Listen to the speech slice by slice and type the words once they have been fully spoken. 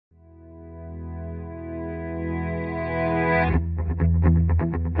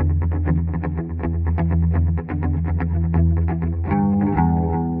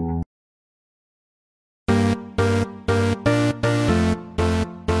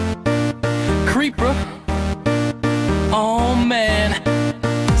creeper. Oh man.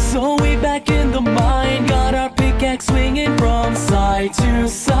 So we back in the mine, got our pickaxe swinging from side to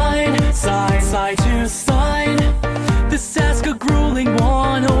side, side to side. This task a grueling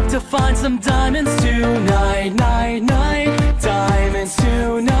one, hope to find some diamonds tonight, diamonds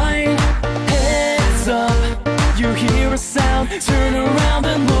tonight. Heads up, you hear a sound, turn around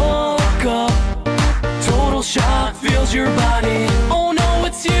and look up. Total shock fills your body, oh no,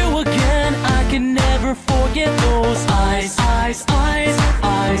 it's you again. I can never forget those eyes.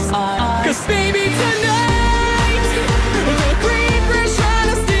 'Cause baby tonight